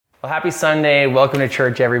Well, happy Sunday. Welcome to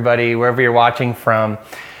church, everybody, wherever you're watching from.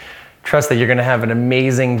 Trust that you're going to have an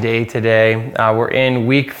amazing day today. We're in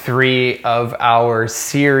week 3 of our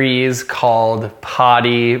series called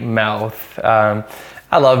Potty Mouth. I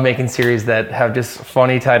love making series that have just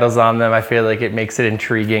funny titles on them. I feel like it makes it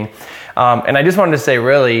intriguing. And I just wanted to say,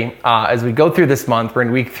 really, as we go through this month, we're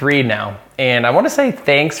in week 3 now. And I want to say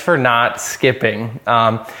thanks for not skipping.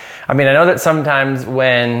 I know that sometimes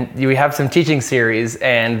when we have some teaching series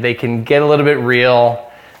and they can get a little bit real,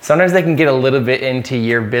 sometimes they can get a little bit into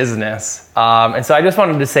your business. And so I just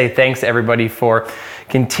wanted to say thanks to everybody for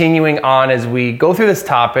continuing on as we go through this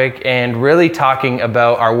topic and really talking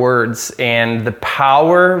about our words and the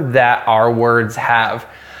power that our words have. I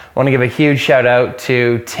want to give a huge shout out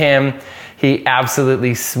to Tim. He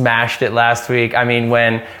absolutely smashed it last week.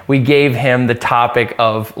 When we gave him the topic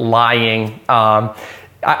of lying,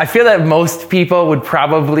 I feel that most people would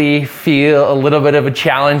probably feel a little bit of a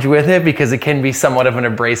challenge with it because it can be somewhat of an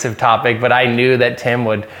abrasive topic, but I knew that Tim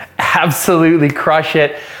would absolutely crush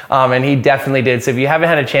it, and he definitely did. So if you haven't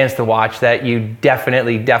had a chance to watch that, you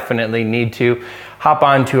definitely need to hop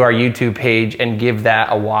onto our YouTube page and give that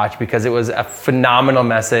a watch because it was a phenomenal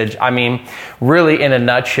message. Really in a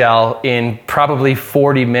nutshell, in probably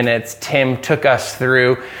 40 minutes, Tim took us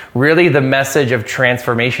through really the message of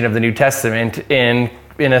transformation of the New Testament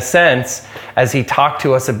in a sense, as he talked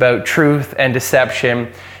to us about truth and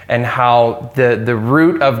deception and how the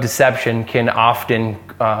root of deception can often,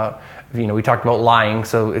 we talked about lying,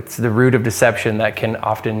 so it's the root of deception that can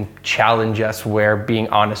often challenge us where being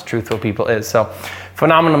honest, truthful people is. So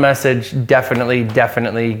phenomenal message, definitely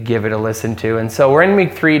give it a listen to. And so we're in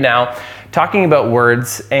week 3 now, talking about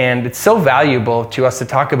words, and it's so valuable to us to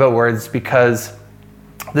talk about words because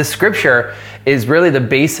the scripture is really the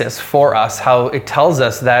basis for us, how it tells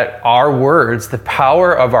us that our words, the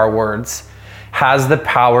power of our words, has the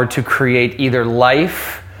power to create either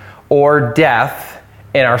life or death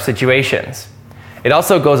in our situations. It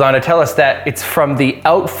also goes on to tell us that it's from the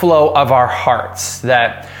outflow of our hearts,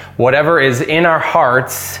 that whatever is in our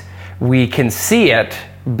hearts, we can see it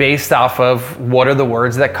based off of what are the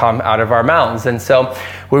words that come out of our mouths. And so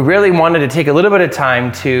we really wanted to take a little bit of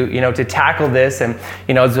time to tackle this. And,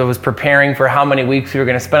 as I was preparing for how many weeks we were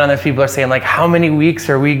going to spend on this, people are saying, how many weeks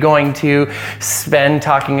are we going to spend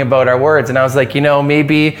talking about our words? And I was like,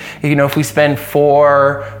 maybe, if we spend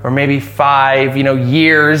 4 or maybe 5,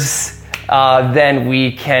 years, then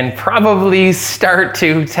we can probably start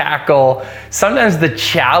to tackle sometimes the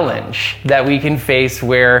challenge that we can face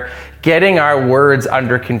where getting our words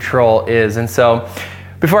under control is. And so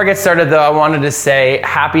before I get started though, I wanted to say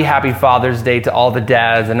happy Father's Day to all the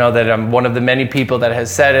dads. I know that I'm one of the many people that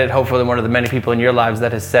has said it, hopefully one of the many people in your lives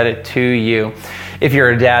that has said it to you. If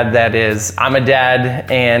you're a dad, that is. I'm a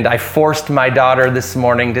dad, and I forced my daughter this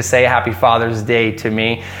morning to say happy Father's Day to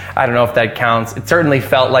me. I don't know if that counts. It certainly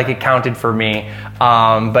felt like it counted for me.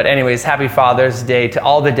 But anyways, happy Father's Day to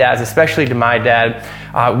all the dads, especially to my dad.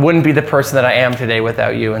 Wouldn't be the person that I am today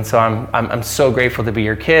without you. And so I'm so grateful to be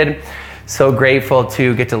your kid. So grateful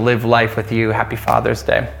to get to live life with you. Happy Father's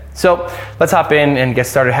Day. So let's hop in and get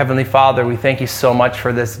started. Heavenly Father, we thank you so much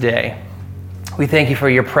for this day. We thank you for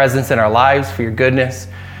your presence in our lives, for your goodness,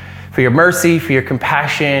 for your mercy, for your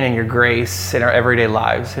compassion and your grace in our everyday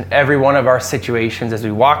lives. In every one of our situations as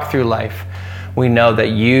we walk through life, we know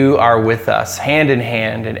that you are with us hand in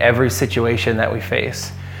hand in every situation that we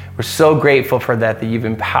face. We're so grateful for that you've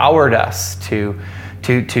empowered us to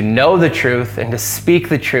know the truth and to speak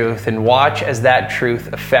the truth and watch as that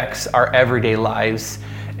truth affects our everyday lives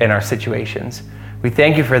and our situations. We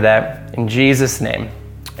thank you for that. In Jesus' name,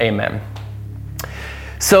 amen.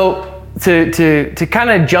 So to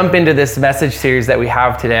kind of jump into this message series that we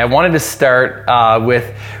have today, I wanted to start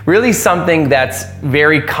with really something that's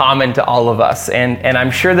very common to all of us. And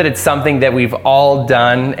I'm sure that it's something that we've all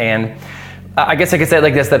done. And I guess I could say it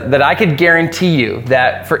like this, that I could guarantee you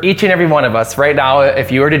that for each and every one of us right now,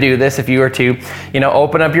 if you were to do this, if you were to,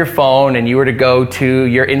 open up your phone and you were to go to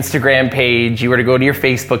your Instagram page, you were to go to your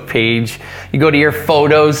Facebook page, you go to your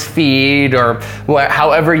photos feed or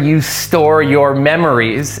however you store your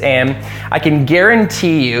memories. And I can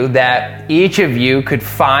guarantee you that each of you could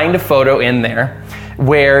find a photo in there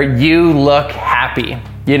where you look happy.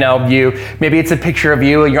 Maybe it's a picture of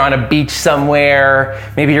you, you're on a beach somewhere,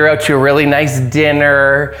 maybe you're out to a really nice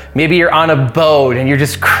dinner, maybe you're on a boat and you're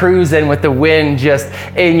just cruising with the wind just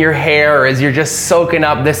in your hair as you're just soaking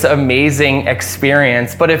up this amazing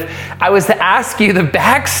experience. But if I was to ask you the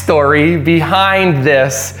backstory behind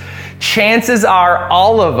this, chances are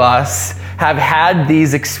all of us have had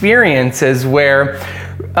these experiences where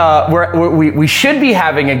we should be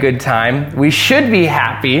having a good time. We should be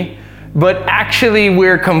happy. But actually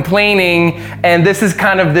we're complaining, and this is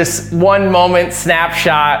kind of this one moment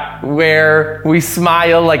snapshot where we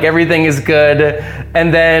smile like everything is good,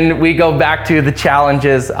 and then we go back to the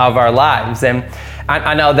challenges of our lives. And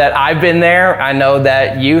I know that I've been there. I know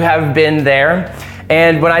that you have been there.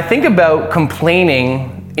 And when I think about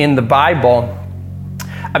complaining in the Bible,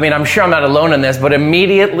 I mean, I'm sure I'm not alone in this, but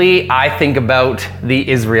immediately I think about the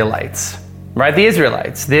Israelites, right? The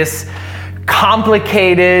Israelites, this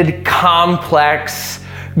complicated, complex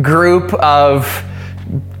group of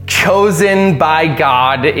chosen by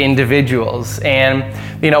God individuals. And,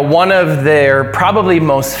 one of their probably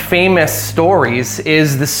most famous stories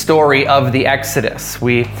is the story of the Exodus.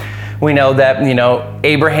 We know that,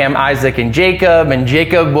 Abraham, Isaac, and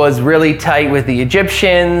Jacob was really tight with the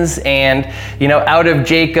Egyptians, and, out of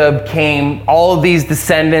Jacob came all of these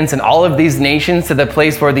descendants and all of these nations to the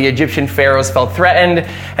place where the Egyptian pharaohs felt threatened.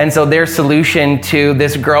 And so their solution to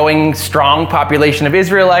this growing, strong population of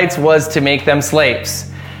Israelites was to make them slaves.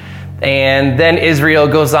 And then Israel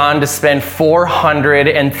goes on to spend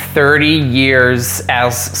 430 years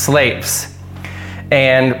as slaves.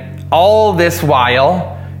 And all this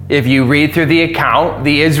while, if you read through the account,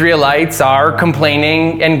 the Israelites are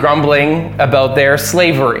complaining and grumbling about their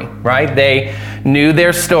slavery, right? They knew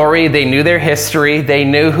their story, they knew their history, they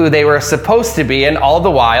knew who they were supposed to be, and all the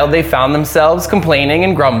while they found themselves complaining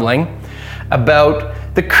and grumbling about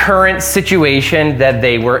the current situation that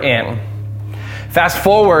they were in. Fast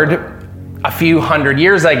forward a few hundred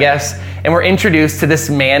years, I guess, and we're introduced to this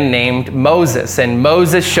man named Moses. And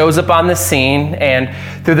Moses shows up on the scene, and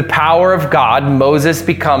through the power of God, Moses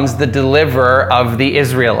becomes the deliverer of the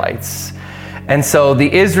Israelites. And so the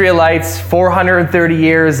Israelites, 430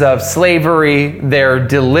 years of slavery, they're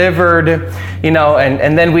delivered,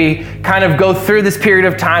 and then we kind of go through this period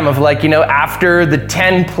of time of after the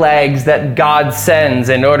 10 plagues that God sends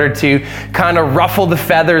in order to kind of ruffle the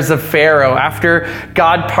feathers of Pharaoh, after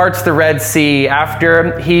God parts the Red Sea,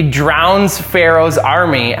 after he drowns Pharaoh's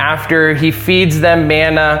army, after he feeds them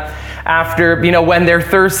manna, after, when they're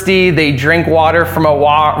thirsty, they drink water from a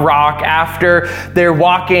rock. After they're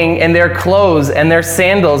walking in their clothes and their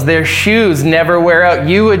sandals, their shoes never wear out.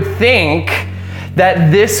 You would think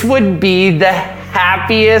that this would be the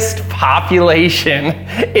happiest population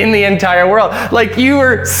in the entire world. Like, you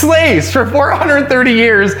were slaves for 430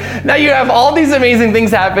 years. Now you have all these amazing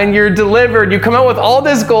things happen. You're delivered. You come out with all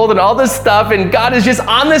this gold and all this stuff, and God is just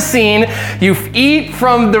on the scene. You eat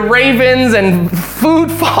from the ravens and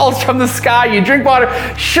food falls from the sky. You drink water.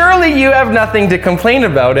 Surely you have nothing to complain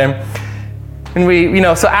about. And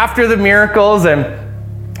so after the miracles and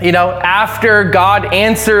after God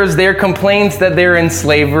answers their complaints that they're in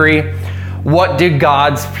slavery, what do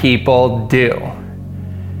God's people do?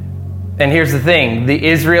 And here's the thing. The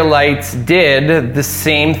Israelites did the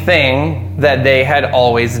same thing that they had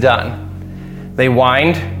always done. They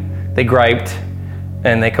whined, they griped,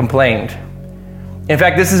 and they complained. In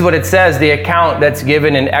fact, this is what it says, the account that's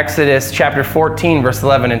given in Exodus chapter 14, verse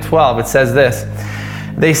 11 and 12. It says this: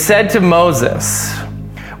 they said to Moses,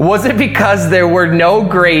 "Was it because there were no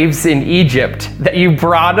graves in Egypt that you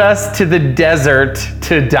brought us to the desert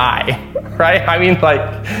to die?" Right? I mean,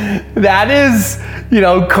 that is,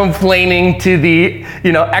 complaining to the,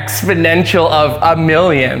 exponential of a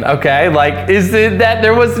million, okay? Is it that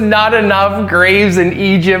there was not enough graves in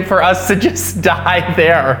Egypt for us to just die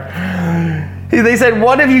there? They said,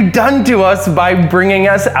 "What have you done to us by bringing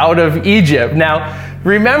us out of Egypt?" Now,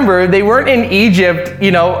 remember, they weren't in Egypt,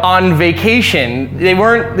 on vacation. They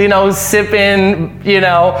weren't, sipping,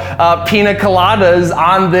 pina coladas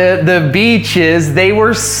on the beaches. They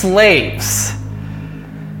were slaves.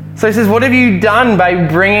 So he says, "What have you done by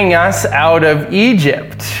bringing us out of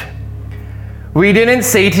Egypt? We didn't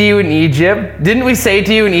say to you in Egypt, didn't we say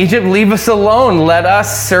to you in Egypt, 'Leave us alone, let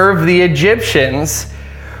us serve the Egyptians'?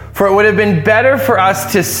 For it would have been better for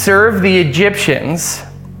us to serve the Egyptians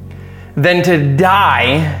than to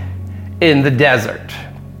die in the desert."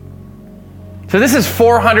 So this is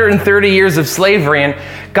 430 years of slavery, and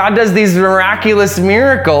God does these miraculous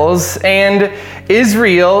miracles, and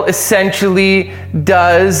Israel essentially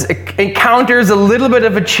encounters a little bit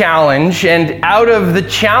of a challenge, and out of the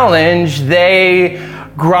challenge, they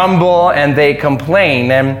grumble and they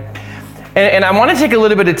complain. And I want to take a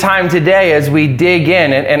little bit of time today as we dig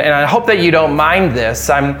in, and I hope that you don't mind this.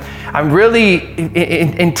 I'm really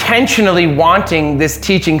intentionally wanting this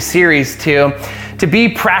teaching series to be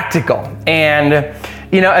practical. And,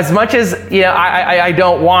 as much as, I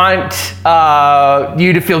don't want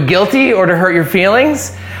you to feel guilty or to hurt your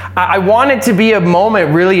feelings, I want it to be a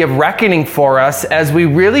moment really of reckoning for us as we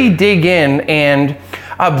really dig in and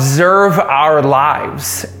observe our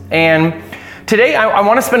lives. And today I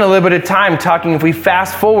want to spend a little bit of time talking, if we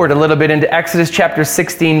fast forward a little bit into Exodus chapter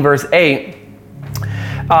 16, verse 8,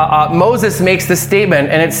 Moses makes this statement,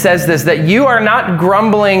 and it says this, that you are not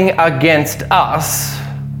grumbling against us,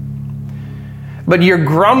 but you're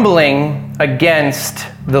grumbling against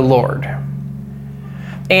the Lord.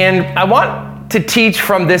 And I want to teach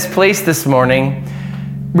from this place this morning,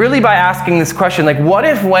 really by asking this question, like, what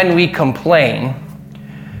if when we complain,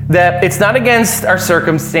 that it's not against our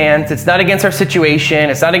circumstance, it's not against our situation,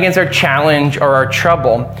 it's not against our challenge or our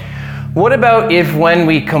trouble. What about if when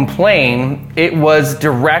we complain, it was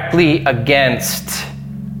directly against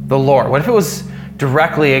the Lord? What if it was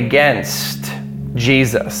directly against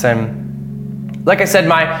Jesus? And like I said,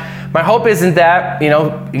 my hope isn't that,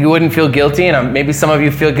 you wouldn't feel guilty, and maybe some of you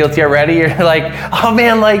feel guilty already. You're like, oh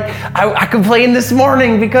man, like I complained this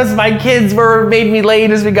morning because my kids made me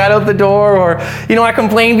late as we got out the door, or, I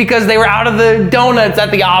complained because they were out of the donuts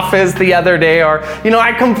at the office the other day, or,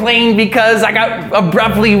 I complained because I got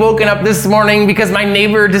abruptly woken up this morning because my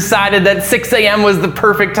neighbor decided that 6 a.m. was the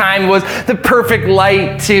perfect time, was the perfect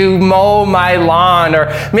light to mow my lawn, or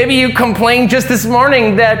maybe you complained just this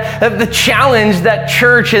morning that the challenge that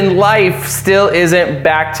church and life still isn't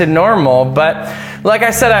back to normal. But like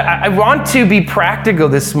I said, I want to be practical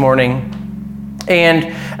this morning and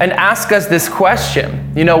ask us this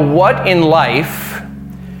question. What in life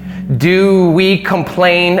do we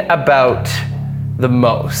complain about the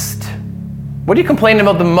most? What do you complain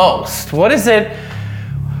about the most? What is it?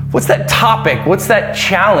 What's that topic? What's that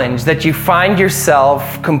challenge that you find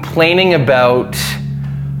yourself complaining about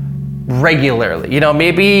regularly?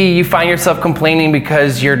 Maybe you find yourself complaining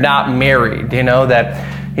because you're not married,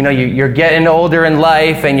 that you're getting older in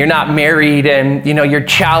life and you're not married, and you're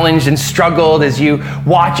challenged and struggled as you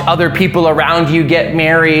watch other people around you get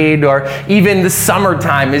married, or even the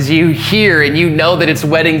summertime as you hear and that it's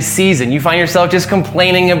wedding season. You find yourself just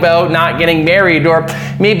complaining about not getting married, or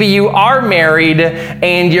maybe you are married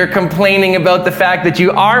and you're complaining about the fact that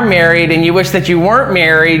you are married and you wish that you weren't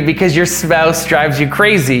married because your spouse drives you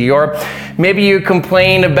crazy, or maybe you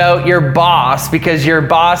complain about your boss because your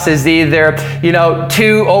boss is either,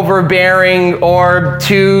 too overbearing or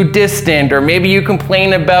too distant, or maybe you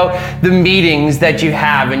complain about the meetings that you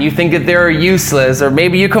have and you think that they're useless, or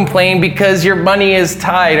maybe you complain because your money is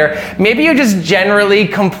tight, or maybe you just generally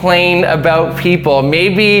complain about people.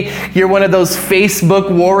 Maybe you're one of those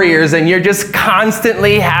Facebook warriors and you're just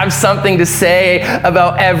constantly have something to say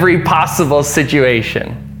about every possible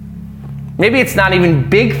situation. Maybe it's not even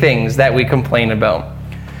big things that we complain about.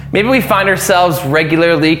 Maybe we find ourselves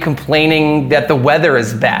regularly complaining that the weather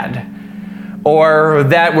is bad, or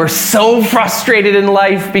that we're so frustrated in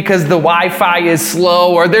life because the Wi-Fi is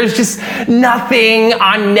slow, or there's just nothing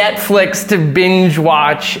on Netflix to binge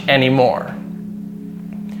watch anymore.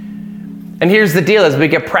 And here's the deal, as we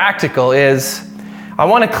get practical, is I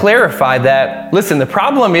want to clarify that, listen, the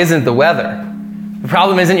problem isn't the weather. The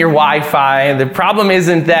problem isn't your Wi-Fi. The problem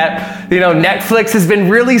isn't that, Netflix has been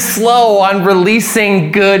really slow on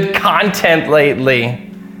releasing good content lately.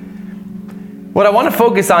 What I want to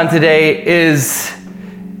focus on today is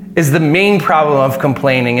the main problem of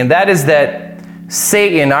complaining, and that is that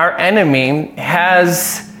Satan, our enemy,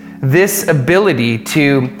 has this ability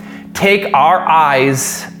to take our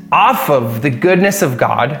eyes off of the goodness of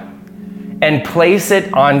God and place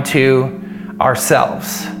it onto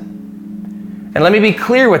ourselves. And let me be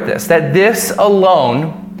clear with this, that this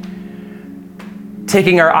alone,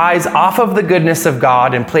 taking our eyes off of the goodness of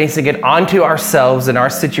God and placing it onto ourselves and our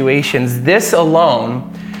situations, this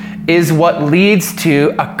alone is what leads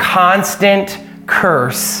to a constant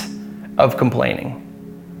curse of complaining.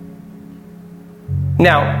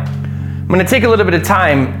 Now, I'm going to take a little bit of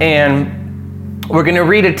time and we're going to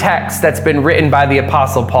read a text that's been written by the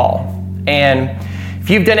Apostle Paul. And if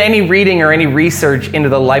you've done any reading or any research into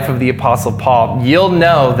the life of the Apostle Paul, you'll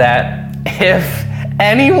know that if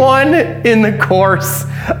anyone in the course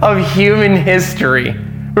of human history,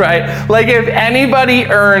 right, like if anybody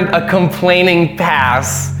earned a complaining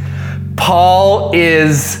pass, Paul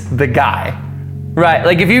is the guy. Right,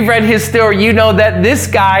 like if you've read his story, you know that this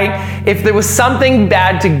guy, if there was something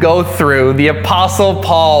bad to go through, the Apostle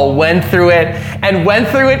Paul went through it, and went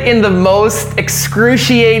through it in the most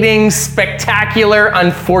excruciating, spectacular,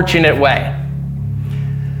 unfortunate way.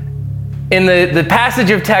 In the passage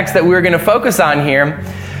of text that we're going to focus on here,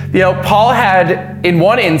 Paul had, in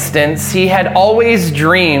one instance, he had always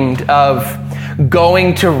dreamed of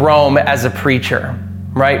going to Rome as a preacher,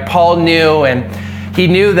 right? Paul knew, and He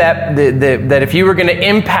knew that that if you were going to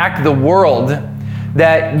impact the world,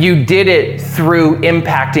 that you did it through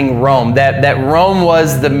impacting Rome, that Rome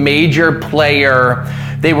was the major player.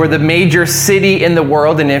 They were the major city in the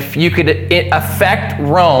world, and if you could affect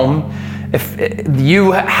Rome, if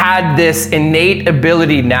you had this innate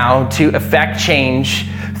ability now to affect change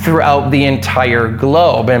throughout the entire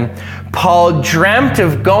globe. And Paul dreamt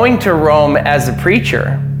of going to Rome as a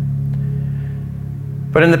preacher.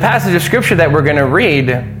 But in the passage of scripture that we're going to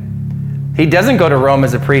read, he doesn't go to Rome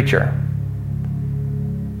as a preacher.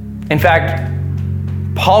 In fact,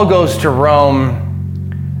 Paul goes to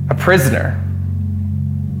Rome a prisoner.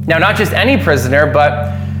 Now, not just any prisoner,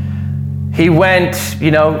 but he went,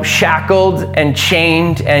 shackled and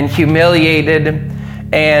chained and humiliated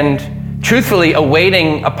and truthfully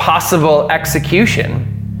awaiting a possible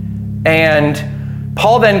execution. And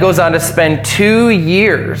Paul then goes on to spend 2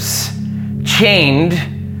 years chained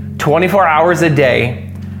 24 hours a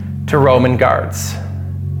day to Roman guards.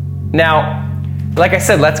 Now, like I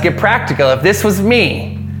said, let's get practical. If this was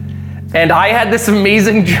me, and I had this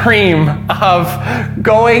amazing dream of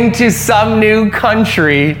going to some new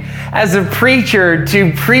country as a preacher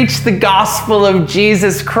to preach the gospel of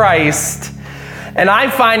Jesus Christ, and I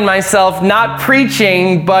find myself not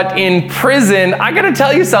preaching but in prison, I gotta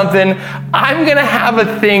tell you something, I'm gonna have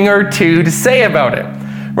a thing or two to say about it.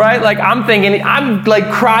 Right? Like I'm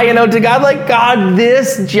crying out to God, like, God,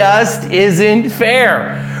 this just isn't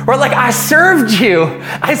fair. Or like, I served you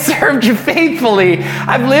faithfully.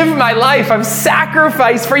 I've lived my life. I've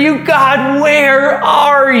sacrificed for you. God, where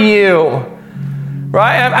are you?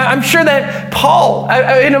 Right? I'm sure that Paul,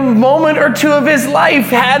 in a moment or two of his life,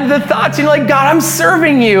 had the thoughts, God, I'm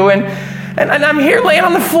serving you. And I'm here laying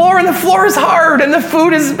on the floor, and the floor is hard, and the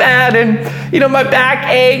food is bad, and, my back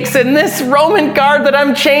aches, and this Roman guard that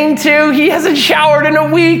I'm chained to, he hasn't showered in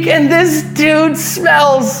a week, and this dude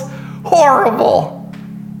smells horrible.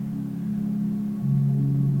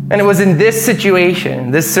 And it was in this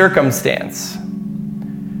situation, this circumstance,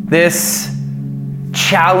 this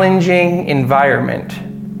challenging environment,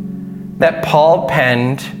 that Paul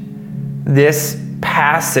penned this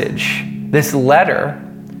passage, this letter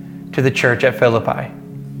to the church at Philippi.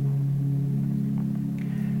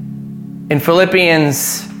 In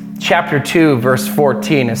Philippians chapter 2, verse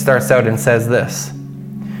 14, it starts out and says this: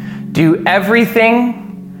 do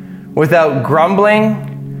everything without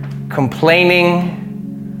grumbling,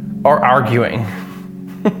 complaining, or arguing.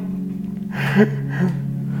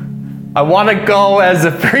 I want to go as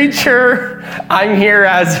a preacher. I'm here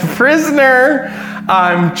as a prisoner.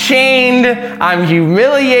 I'm chained. I'm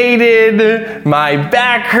humiliated. My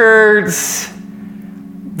back hurts.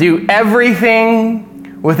 Do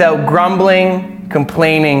everything without grumbling,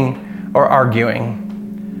 complaining, or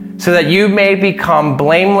arguing, so that you may become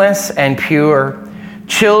blameless and pure,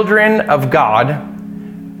 children of God,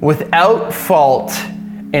 without fault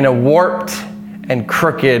in a warped and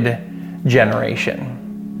crooked generation.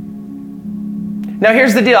 Now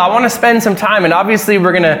here's the deal. I want to spend some time, and obviously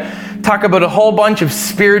we're going to talk about a whole bunch of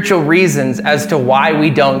spiritual reasons as to why we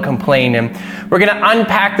don't complain. And we're going to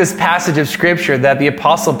unpack this passage of scripture that the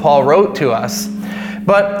Apostle Paul wrote to us.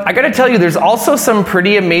 But I got to tell you, there's also some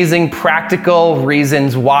pretty amazing practical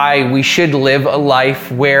reasons why we should live a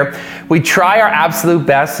life where we try our absolute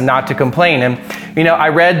best not to complain. And, I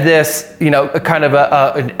read this, kind of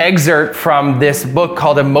an excerpt from this book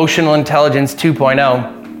called Emotional Intelligence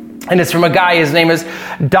 2.0. And it's from a guy, his name is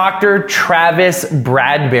Dr. Travis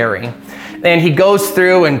Bradberry. And he goes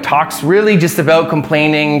through and talks really just about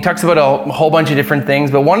complaining, talks about a whole bunch of different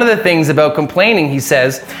things. But one of the things about complaining,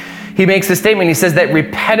 he makes a statement. He says that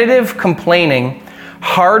repetitive complaining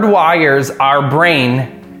hardwires our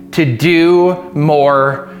brain to do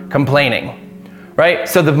more complaining, right?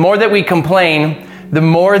 So the more that we complain, the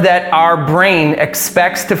more that our brain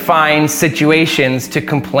expects to find situations to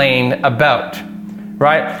complain about,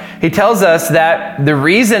 right? He tells us that the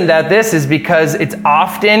reason that this is because it's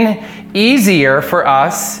often easier for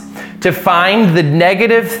us to find the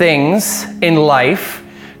negative things in life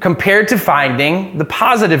compared to finding the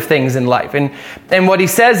positive things in life. And what he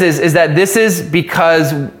says is that this is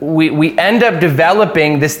because we end up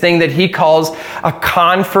developing this thing that he calls a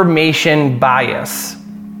confirmation bias.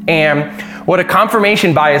 And what a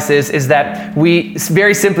confirmation bias is that we,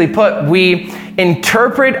 very simply put, we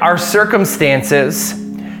interpret our circumstances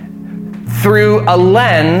through a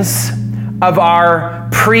lens of our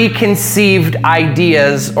preconceived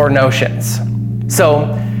ideas or notions.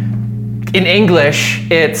 So in English,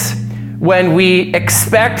 it's when we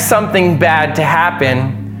expect something bad to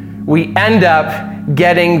happen, we end up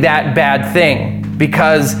getting that bad thing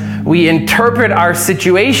because we interpret our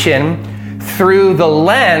situation through the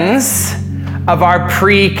lens of our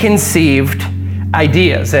preconceived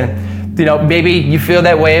ideas. And maybe you feel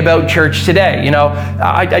that way about church today.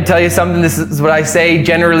 I tell you something, this is what I say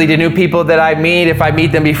generally to new people that I meet. If I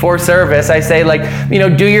meet them before service, I say,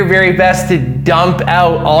 do your very best to dump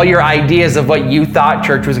out all your ideas of what you thought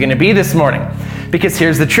church was going to be this morning. Because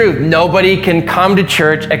here's the truth. Nobody can come to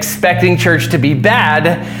church expecting church to be bad,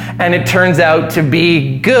 and it turns out to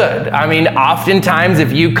be good. I mean, oftentimes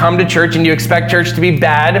if you come to church and you expect church to be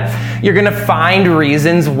bad, you're going to find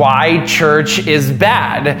reasons why church is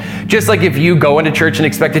bad. Just like if you go into church and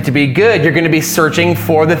expect it to be good, you're going to be searching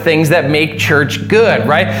for the things that make church good,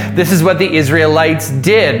 right? This is what the Israelites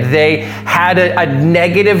did. They had a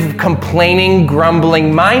negative, complaining,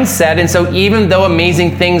 grumbling mindset, and so even though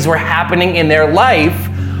amazing things were happening in their life,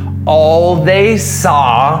 all they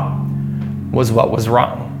saw was what was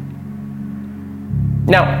wrong.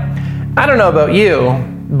 Now, I don't know about you,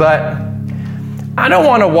 but I don't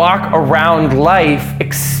want to walk around life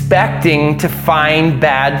expecting to find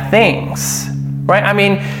bad things, right? I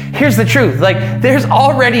mean, here's the truth. There's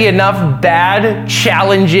already enough bad,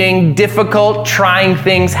 challenging, difficult, trying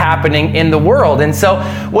things happening in the world. And so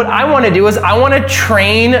what I want to do is I want to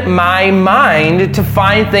train my mind to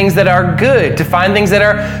find things that are good, to find things that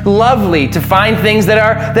are lovely, to find things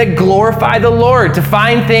that glorify the Lord, to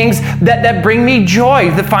find things that bring me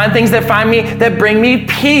joy, to find things that bring me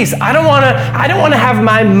peace. I don't want to have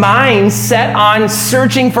my mind set on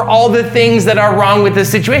searching for all the things that are wrong with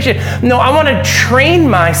this situation. No, I want to train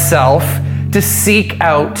myself to seek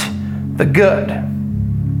out the good.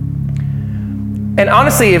 And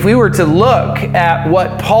honestly, if we were to look at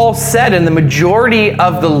what Paul said in the majority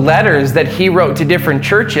of the letters that he wrote to different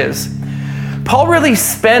churches, Paul really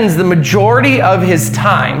spends the majority of his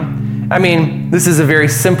time, I mean, this is a very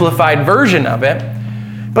simplified version of it,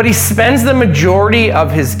 but he spends the majority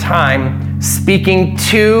of his time speaking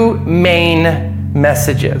two main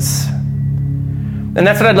messages. And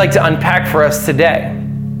that's what I'd like to unpack for us today.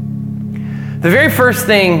 The very first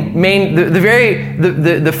thing,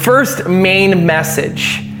 the first main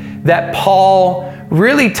message that Paul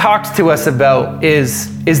really talks to us about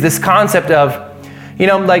is this concept of,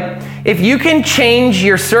 if you can change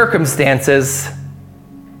your circumstances,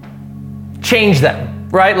 change them,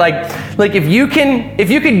 right? If you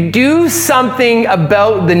can do something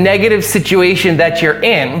about the negative situation that you're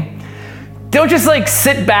in, don't just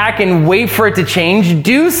sit back and wait for it to change.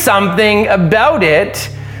 Do something about it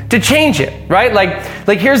to change it, right?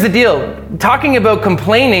 Here's the deal. Talking about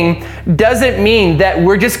complaining doesn't mean that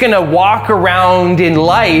we're just gonna walk around in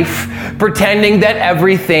life pretending that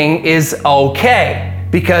everything is okay.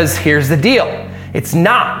 Because here's the deal. It's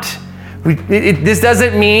not. This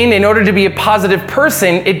doesn't mean, in order to be a positive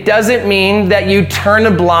person, it doesn't mean that you turn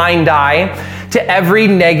a blind eye to every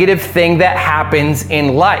negative thing that happens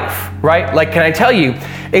in life, right? Can I tell you,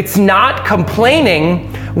 it's not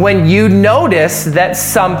complaining when you notice that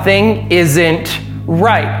something isn't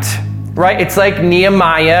right? It's like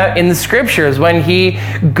Nehemiah in the scriptures when he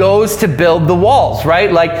goes to build the walls, right?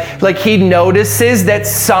 He notices that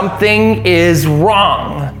something is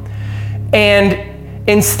wrong. And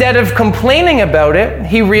instead of complaining about it,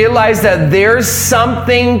 he realized that there's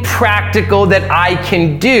something practical that I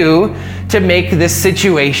can do to make this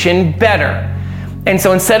situation better. And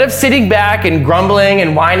so instead of sitting back and grumbling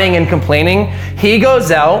and whining and complaining, he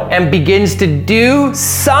goes out and begins to do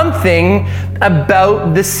something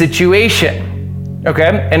about the situation.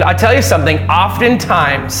 Okay? And I'll tell you something,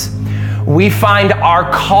 oftentimes we find our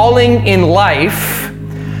calling in life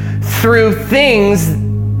through things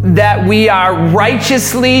that we are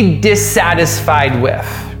righteously dissatisfied with.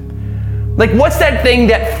 What's that thing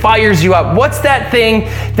that fires you up? What's that thing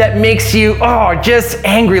that makes you, just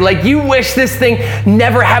angry? You wish this thing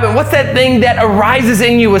never happened. What's that thing that arises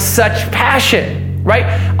in you with such passion, right?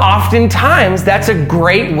 Oftentimes, that's a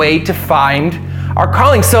great way to find our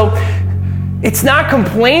calling. So it's not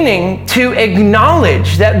complaining to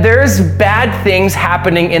acknowledge that there's bad things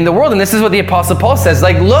happening in the world. And this is what the Apostle Paul says.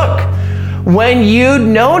 Look, when you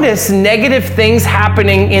notice negative things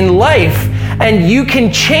happening in life and you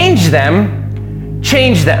can change them,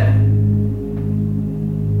 change them.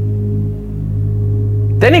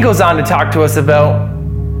 Then he goes on to talk to us about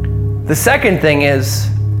the second thing is,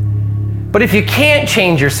 but if you can't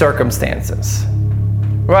change your circumstances,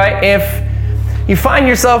 right? If you find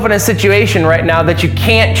yourself in a situation right now that you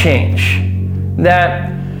can't change,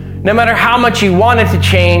 that no matter how much you want it to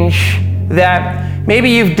change, that maybe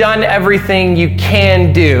you've done everything you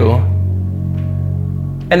can do,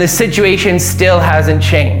 and the situation still hasn't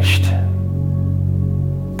changed.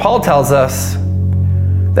 Paul tells us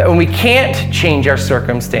that when we can't change our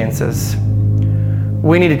circumstances,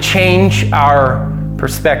 we need to change our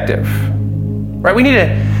perspective, right? We need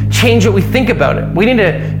to change what we think about it. We need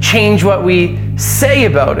to change what we say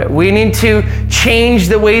about it. We need to change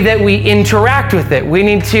the way that we interact with it. We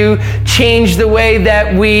need to change the way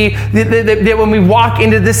that that when we walk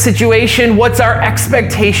into this situation, what's our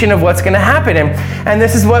expectation of what's going to happen? And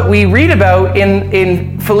this is what we read about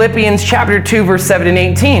in Philippians chapter 2, verse 7 and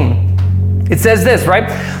 18. It says this, right?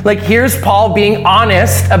 Like, here's Paul being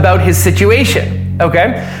honest about his situation,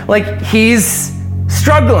 okay? Like, he's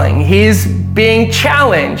struggling. He's being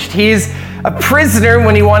challenged. He's a prisoner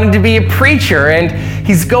when he wanted to be a preacher, and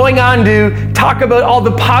he's going on to talk about all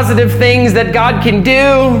the positive things that God can do.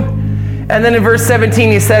 And then in verse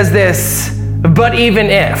 17, he says this, but even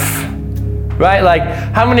if, right? Like,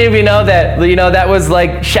 how many of you know that was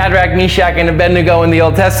like Shadrach, Meshach, and Abednego in the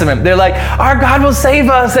Old Testament? They're like, our God will save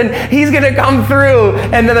us and he's going to come through.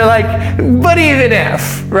 And then they're like, but even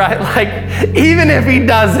if, right? Like, even if he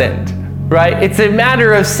doesn't, right? It's a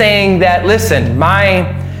matter of saying that, listen,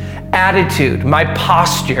 my attitude, my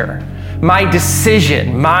posture, my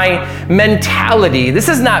decision, my mentality, this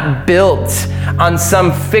is not built on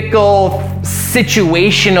some fickle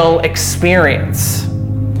situational experience.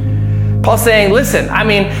 Paul's saying, listen,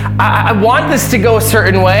 I want this to go a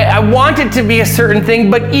certain way. I want it to be a certain thing,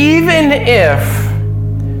 but even if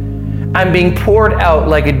I'm being poured out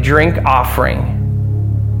like a drink offering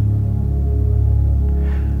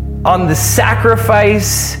on the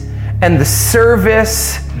sacrifice and the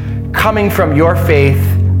service coming from your faith,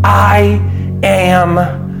 I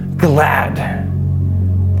am glad.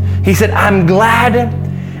 He said, I'm glad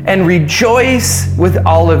and rejoice with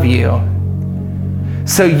all of you.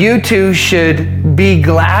 So you too should be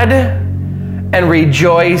glad and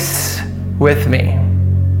rejoice with me.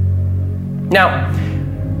 Now,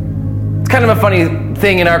 it's kind of a funny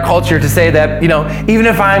thing in our culture to say that, even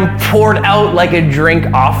if I'm poured out like a drink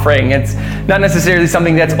offering, it's not necessarily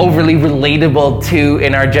something that's overly relatable to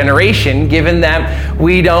in our generation, given that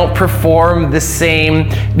we don't perform the same,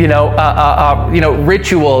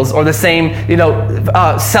 rituals or the same,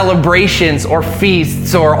 celebrations or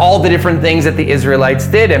feasts or all the different things that the Israelites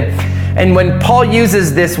did. And when Paul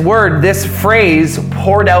uses this word, this phrase,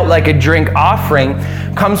 poured out like a drink offering,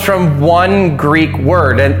 comes from one Greek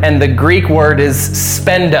word, and the Greek word is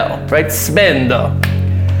spendo, right? Spendo.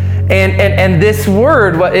 And this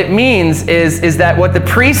word, what it means is that what the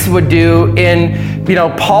priests would do in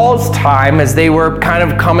Paul's time, as they were kind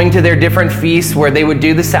of coming to their different feasts where they would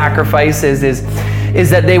do the sacrifices, is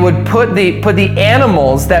that they would put the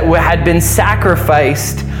animals that had been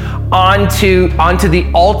sacrificed onto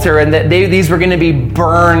the altar, and that these were going to be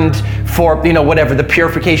burned for whatever, the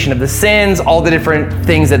purification of the sins, all the different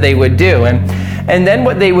things that they would do. And then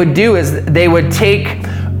what they would do is they would take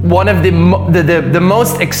one of the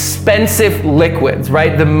most expensive liquids,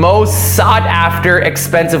 right? The most sought after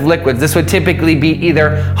expensive liquids. This would typically be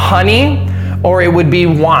either honey or it would be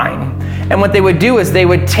wine. And what they would do is they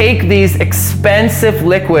would take these expensive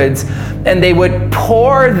liquids and they would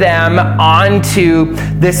pour them onto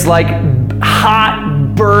this like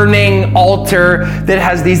hot burning altar that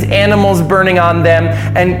has these animals burning on them.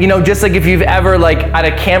 And just like if you've ever like at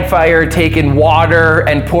a campfire taken water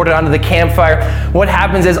and poured it onto the campfire, what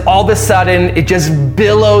happens is all of a sudden it just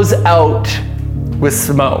billows out with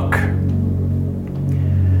smoke.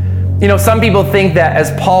 Some people think that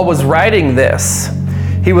as Paul was writing this,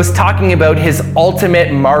 he was talking about his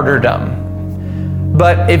ultimate martyrdom.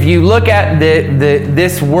 But if you look at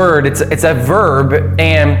this word, it's a verb,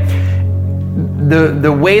 and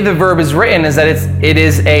the way the verb is written is that it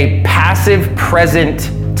is a passive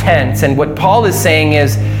present tense. And what Paul is saying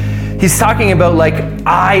is, he's talking about like,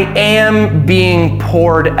 I am being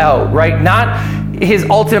poured out, right? Not his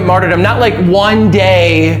ultimate martyrdom, not like one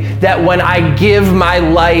day that when I give my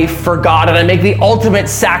life for God and I make the ultimate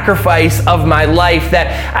sacrifice of my life, that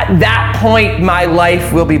at that point my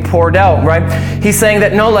life will be poured out, right? He's saying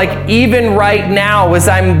that no, like even right now as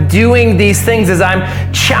I'm doing these things, as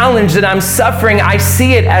I'm challenged and I'm suffering, I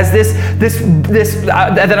see it as this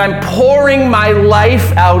that I'm pouring my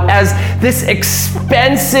life out as this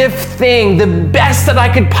expensive thing, the best that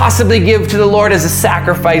I could possibly give to the Lord as a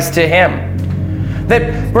sacrifice to Him.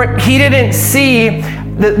 That he didn't see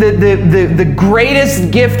the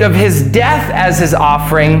greatest gift of his death as his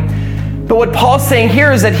offering. But what Paul's saying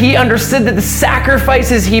here is that he understood that the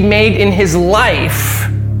sacrifices he made in his life,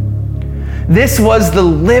 this was the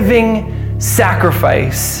living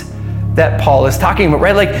sacrifice that Paul is talking about,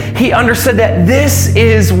 right? Like he understood that this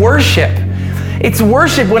is worship. It's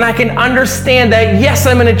worship when I can understand that, yes,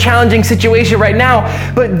 I'm in a challenging situation right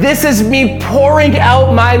now, but this is me pouring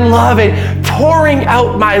out my love and pouring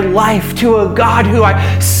out my life to a God who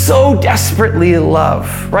I so desperately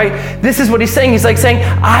love, right? This is what he's saying. He's like saying,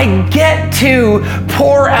 I get to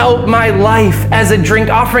pour out my life as a drink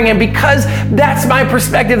offering. And because that's my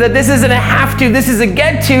perspective, that this isn't a have to, this is a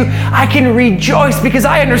get to, I can rejoice because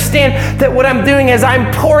I understand that what I'm doing is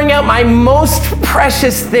I'm pouring out my most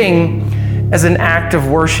precious thing as an act of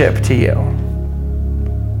worship to you.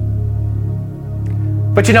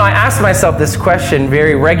 But I ask myself this question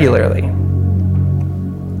very regularly.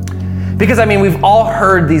 Because we've all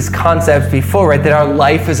heard these concepts before, right? That our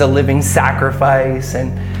life is a living sacrifice,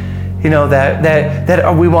 and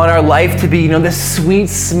that we want our life to be, this sweet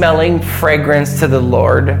smelling fragrance to the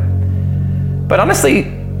Lord. But honestly,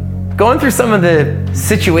 going through some of the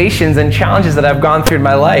situations and challenges that I've gone through in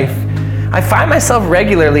my life, I find myself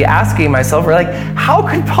regularly asking myself, how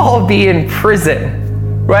could Paul be in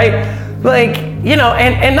prison, right?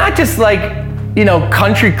 And not just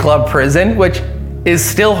country club prison, which is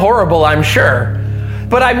still horrible, I'm sure.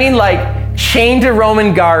 But chained to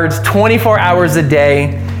Roman guards 24 hours a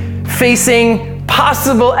day, facing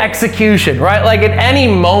possible execution, right? At any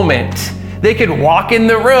moment, they could walk in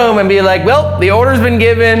the room and be like, well, the order's been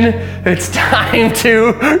given. It's time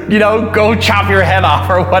to, go chop your head off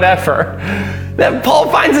or whatever. That Paul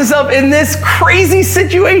finds himself in this crazy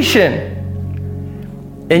situation.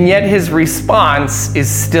 And yet his response is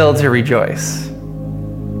still to rejoice.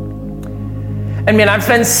 And I've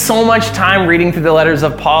spent so much time reading through the letters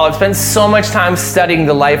of Paul. I've spent so much time studying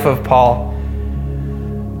the life of Paul.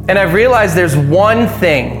 And I've realized there's one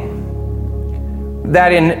thing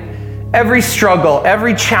that in every struggle,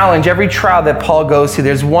 every challenge, every trial that Paul goes through,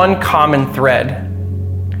 there's one common thread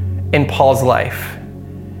in Paul's life.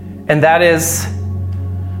 And that is,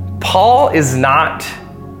 Paul is not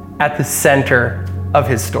at the center of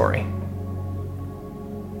his story.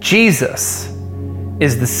 Jesus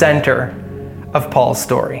is the center of Paul's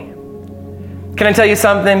story. Can I tell you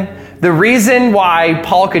something? The reason why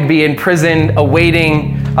Paul could be in prison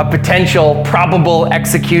awaiting a potential probable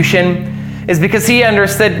execution is because he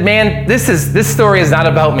understood, man, this story is not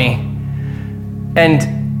about me.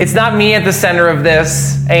 And it's not me at the center of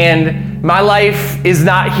this. And my life is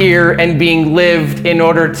not here and being lived in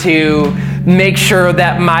order to make sure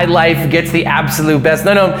that my life gets the absolute best.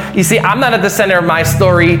 No. You see, I'm not at the center of my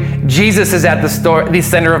story. Jesus is at the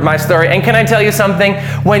center of my story. And can I tell you something?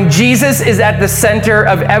 When Jesus is at the center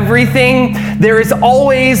of everything, there is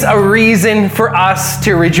always a reason for us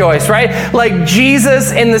to rejoice, right? Like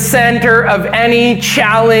Jesus in the center of any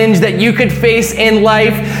challenge that you could face in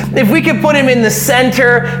life. If we could put him in the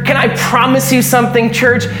center, can I promise you something,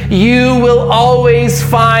 church? You will always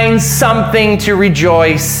find something to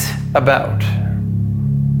rejoice about.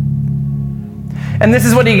 And this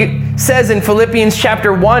is what he says in Philippians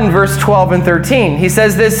chapter 1, verse 12 and 13. He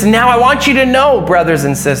says this, now I want you to know, brothers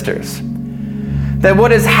and sisters, that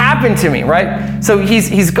what has happened to me, right? So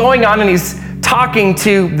he's going on and he's talking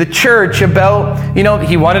to the church about,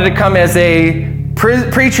 he wanted to come as a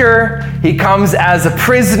preacher, he comes as a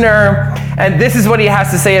prisoner, and this is what he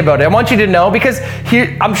has to say about it. I want you to know, because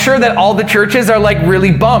I'm sure that all the churches are like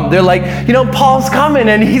really bummed. They're like, Paul's coming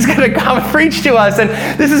and he's going to come preach to us, and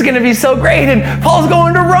this is going to be so great, and Paul's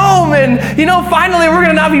going to Rome, and finally we're going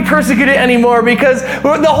to not be persecuted anymore because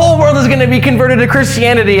the whole world is going to be converted to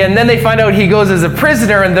Christianity. And then they find out he goes as a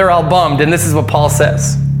prisoner and they're all bummed. And this is what Paul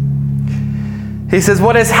says. He says,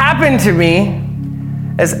 what has happened to me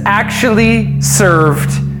has actually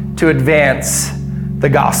served to advance the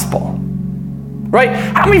gospel. Right?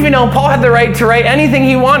 How many of you know Paul had the right to write anything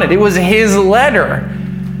he wanted? It was his letter.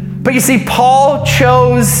 But you see, Paul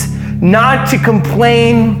chose not to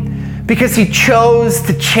complain because he chose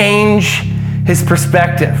to change his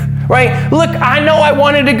perspective. Right? Look, I know I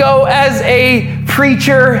wanted to go as a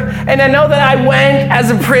preacher, and I know that I went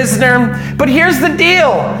as a prisoner, but here's the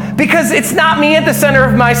deal. Because it's not me at the center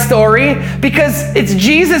of my story, because it's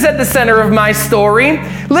Jesus at the center of my story.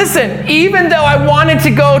 Listen, even though I wanted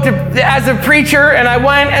to go as a preacher and I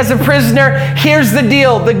went as a prisoner, here's the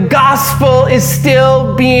deal. The gospel is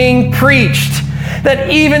still being preached. That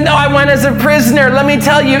even though I went as a prisoner, let me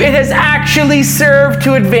tell you, it has actually served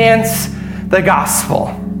to advance the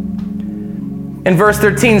gospel. And verse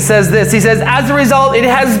 13 says this. He says, as a result, it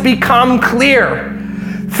has become clear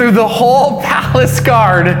through the whole palace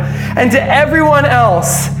guard and to everyone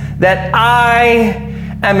else that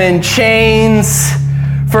I am in chains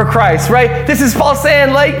for Christ, right? This is Paul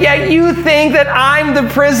saying, yeah, you think that I'm the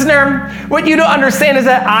prisoner. What you don't understand is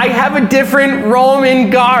that I have a different Roman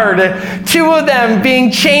guard. 2 of them being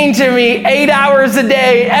chained to me 8 hours a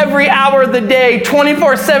day, every hour of the day,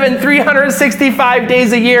 24/7, 365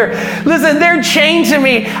 days a year. Listen, they're chained to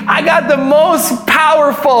me. I got the most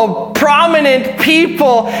powerful, prominent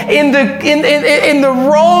people in the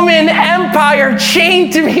Roman Empire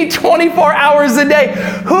chained to me 24 hours a day.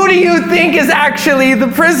 Who do you think is actually the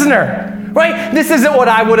prisoner? Right? This isn't what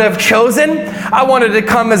I would have chosen. I wanted to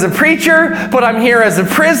come as a preacher, but I'm here as a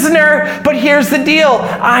prisoner. But here's the deal.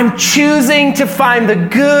 I'm choosing to find the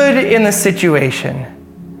good in the situation.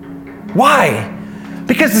 Why?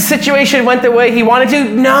 Because the situation went the way he wanted to?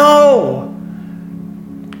 No.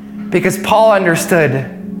 Because Paul understood,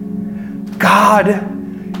 God,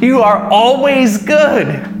 you are always good.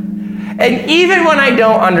 And even when I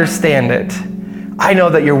don't understand it, I know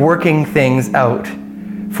that you're working things out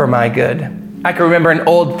for my good. I can remember an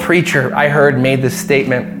old preacher I heard made this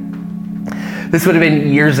statement. This would have been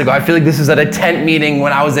years ago. I feel like this was at a tent meeting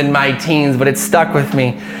when I was in my teens, but it stuck with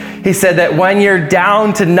me. He said that when you're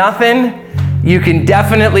down to nothing, you can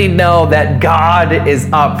definitely know that God is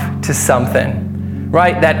up to something.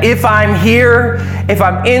 Right? That if I'm here, if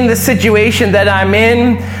I'm in the situation that I'm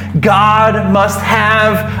in, God must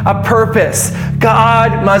have a purpose.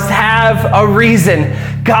 God must have a reason.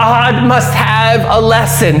 God must have a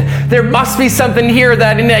lesson. There must be something here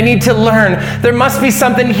that I need to learn. There must be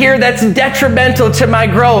something here that's detrimental to my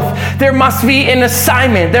growth. There must be an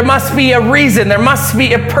assignment. There must be a reason. There must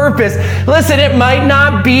be a purpose. Listen, it might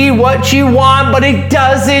not be what you want, but it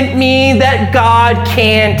doesn't mean that God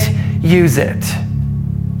can't use it.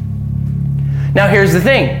 Now, here's the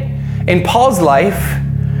thing. In Paul's life,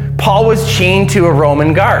 Paul was chained to a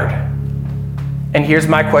Roman guard. And here's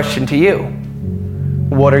my question to you.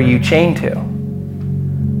 What are you chained to?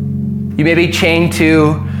 You may be chained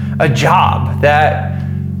to a job that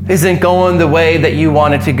isn't going the way that you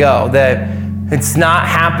want it to go, that it's not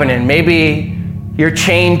happening. Maybe you're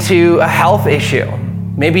chained to a health issue.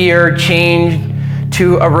 Maybe you're chained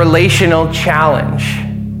to a relational challenge.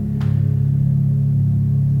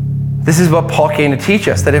 This is what Paul came to teach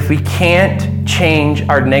us, that if we can't change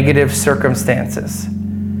our negative circumstances,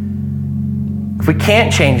 if we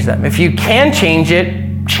can't change them, if you can change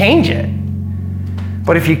it, change it.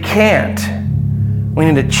 But if you can't, we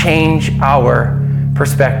need to change our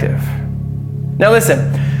perspective. Now listen,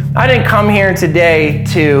 I didn't come here today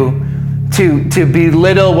to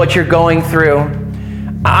belittle what you're going through.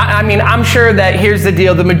 I mean, I'm sure that here's the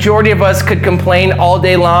deal. The majority of us could complain all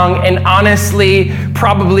day long, and honestly,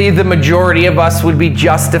 probably the majority of us would be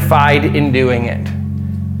justified in doing it.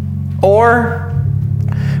 Or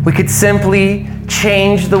we could simply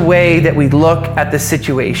change the way that we look at the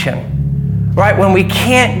situation, right? When we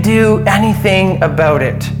can't do anything about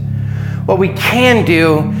it, what we can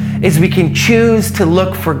do is we can choose to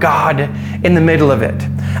look for God in the middle of it.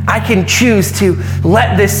 I can choose to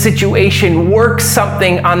let this situation work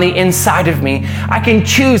something on the inside of me. I can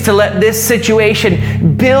choose to let this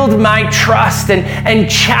situation build my trust and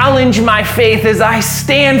challenge my faith as I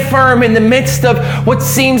stand firm in the midst of what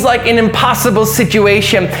seems like an impossible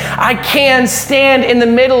situation. I can stand in the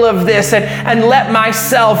middle of this and let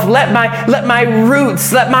myself, let my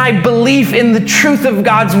roots, let my belief in the truth of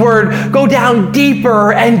God's word go down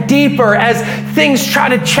deeper and deeper as things try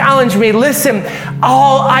to challenge me. Listen,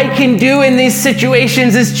 all I can do in these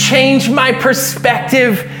situations is change my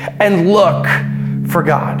perspective and look for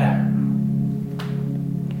God.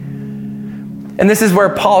 And this is where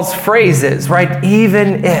Paul's phrase is, right?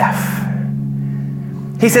 Even if.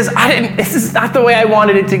 He says, this is not the way I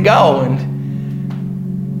wanted it to go.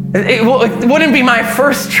 And it wouldn't be my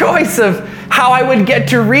first choice of how I would get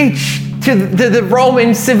to reach to the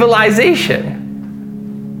Roman civilization.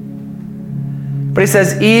 But he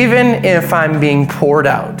says, even if I'm being poured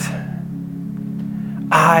out,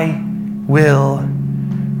 I will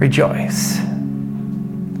rejoice.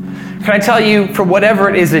 Can I tell you, for whatever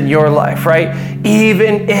it is in your life, right?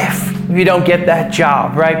 Even if you don't get that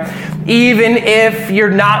job, right? Even if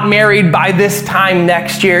you're not married by this time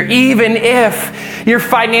next year, even if you're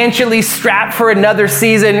financially strapped for another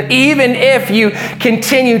season, even if you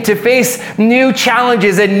continue to face new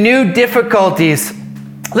challenges and new difficulties,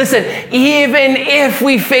 Listen, even if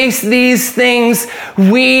we face these things,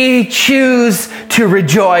 we choose to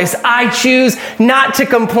rejoice. I choose not to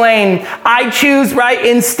complain. I choose, right?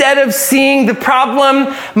 Instead of seeing the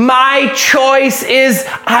problem, my choice is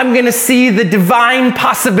I'm going to see the divine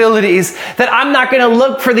possibilities. That I'm not going to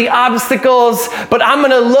look for the obstacles, but I'm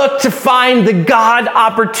going to look to find the God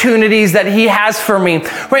opportunities that He has for me.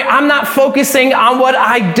 Right? I'm not focusing on what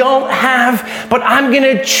I don't have, but I'm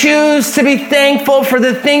going to choose to be thankful for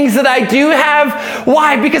the things that I do have.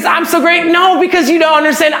 Why? Because I'm so great? No, because you don't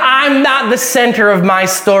understand. I'm not the center of my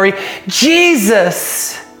story.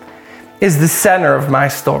 Jesus is the center of my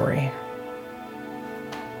story.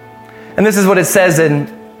 And this is what it says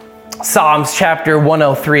in Psalms chapter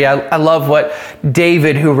 103. I love what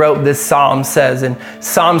David, who wrote this psalm, says in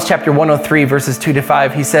Psalms chapter 103, verses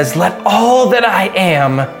 2-5. He says, "Let all that I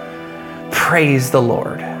am praise the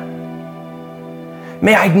Lord.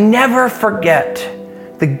 May I never forget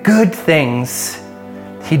the good things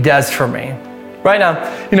He does for me." Right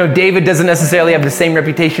now, David doesn't necessarily have the same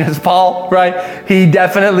reputation as Paul, right? He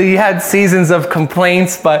definitely had seasons of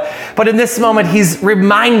complaints, but in this moment, he's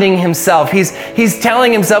reminding himself, he's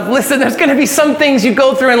telling himself, listen, there's going to be some things you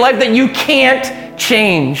go through in life that you can't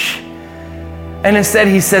change. And instead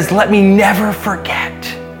he says, let me never forget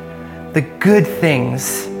the good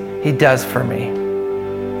things He does for me.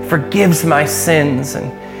 Forgives my sins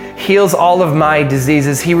and heals all of my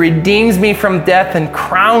diseases. He redeems me from death and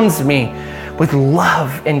crowns me with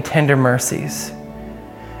love and tender mercies.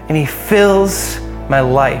 And He fills my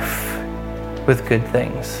life with good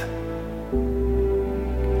things.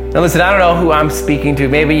 Now listen, I don't know who I'm speaking to.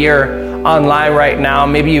 Maybe you're online right now.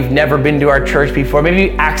 Maybe you've never been to our church before.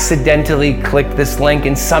 Maybe you accidentally clicked this link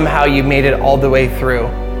and somehow you made it all the way through.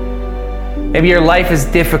 Maybe your life is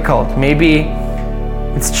difficult. Maybe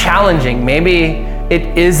it's challenging. Maybe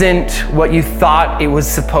it isn't what you thought it was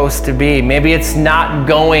supposed to be. Maybe it's not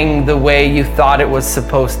going the way you thought it was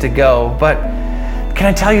supposed to go. But can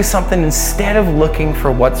I tell you something? Instead of looking for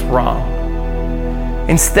what's wrong,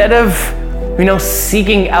 instead of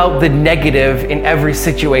seeking out the negative in every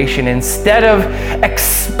situation, instead of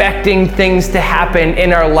expecting things to happen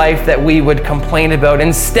in our life that we would complain about,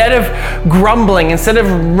 instead of grumbling, instead of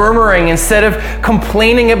murmuring, instead of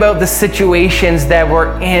complaining about the situations that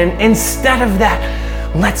we're in, instead of that,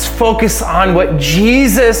 let's focus on what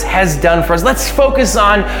Jesus has done for us. Let's focus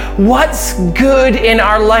on what's good in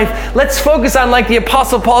our life. Let's focus on, like the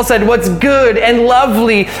Apostle Paul said, what's good and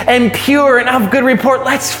lovely and pure and of good report.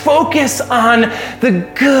 Let's focus on the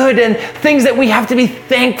good and things that we have to be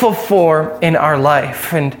thankful for in our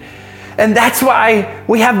life. And that's why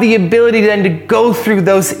we have the ability then to go through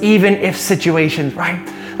those even if situations, right?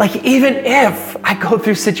 Like even if I go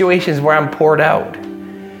through situations where I'm poured out,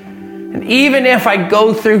 and even if I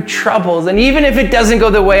go through troubles, and even if it doesn't go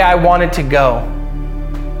the way I want it to go,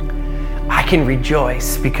 I can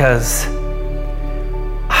rejoice because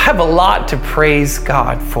I have a lot to praise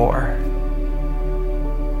God for.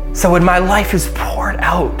 So when my life is poured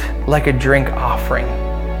out like a drink offering,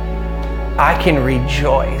 I can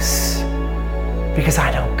rejoice because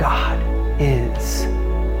I know God is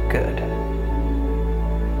good.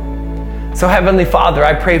 So Heavenly Father,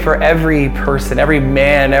 I pray for every person, every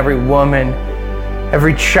man, every woman,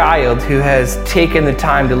 every child who has taken the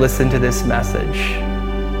time to listen to this message.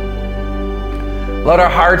 Lord, our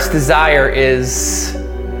heart's desire is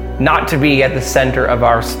not to be at the center of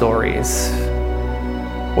our stories.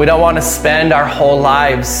 We don't want to spend our whole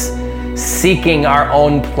lives seeking our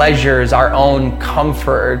own pleasures, our own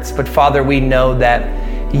comforts. But Father, we know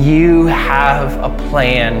that You have a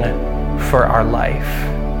plan for our life.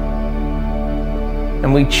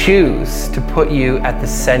 And we choose to put You at the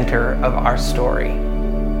center of our story.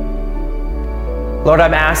 Lord,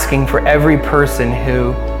 I'm asking for every person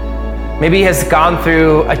who maybe has gone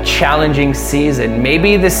through a challenging season.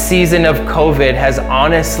 Maybe the season of COVID has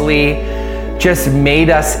honestly just made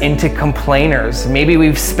us into complainers. Maybe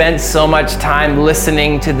we've spent so much time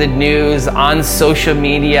listening to the news on social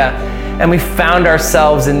media, and we found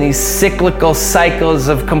ourselves in these cyclical cycles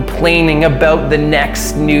of complaining about the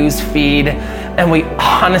next news feed, and we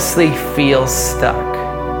honestly feel stuck.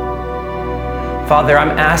 Father,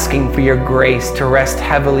 I'm asking for Your grace to rest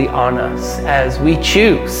heavily on us as we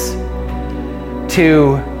choose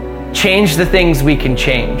to change the things we can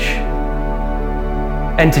change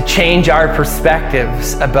and to change our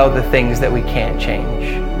perspectives about the things that we can't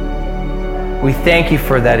change. We thank You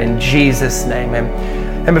for that in Jesus' name.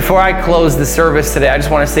 And And before I close the service today, I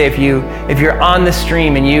just want to say if you're on the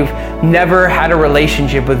stream and you've never had a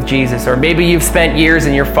relationship with Jesus, or maybe you've spent years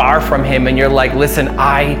and you're far from him and you're like, listen,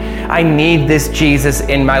 I need this Jesus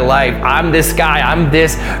in my life. I'm this guy. I'm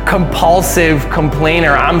this compulsive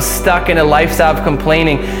complainer. I'm stuck in a lifestyle of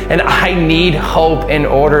complaining and I need hope in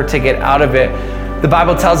order to get out of it. The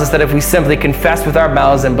Bible tells us that if we simply confess with our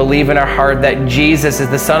mouths and believe in our heart that Jesus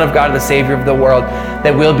is the Son of God and the Savior of the world,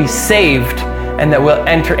 that we'll be saved and that we'll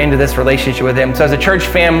enter into this relationship with him. So as a church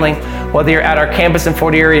family, whether you're at our campus in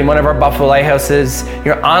Fort Erie in one of our Buffalo Lighthouses,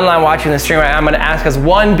 you're online watching the stream, I'm going to ask us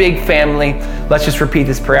one big family. Let's just repeat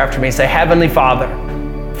this prayer after me. Say, Heavenly Father,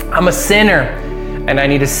 I'm a sinner and I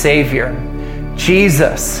need a Savior.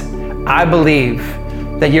 Jesus, I believe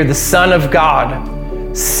that you're the Son of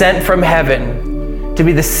God, sent from heaven to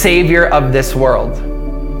be the Savior of this world.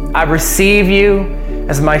 I receive you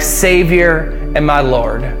as my Savior and my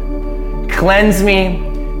Lord. Cleanse me,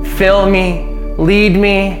 fill me, lead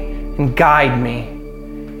me, and guide me.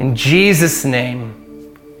 In Jesus'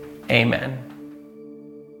 name, amen.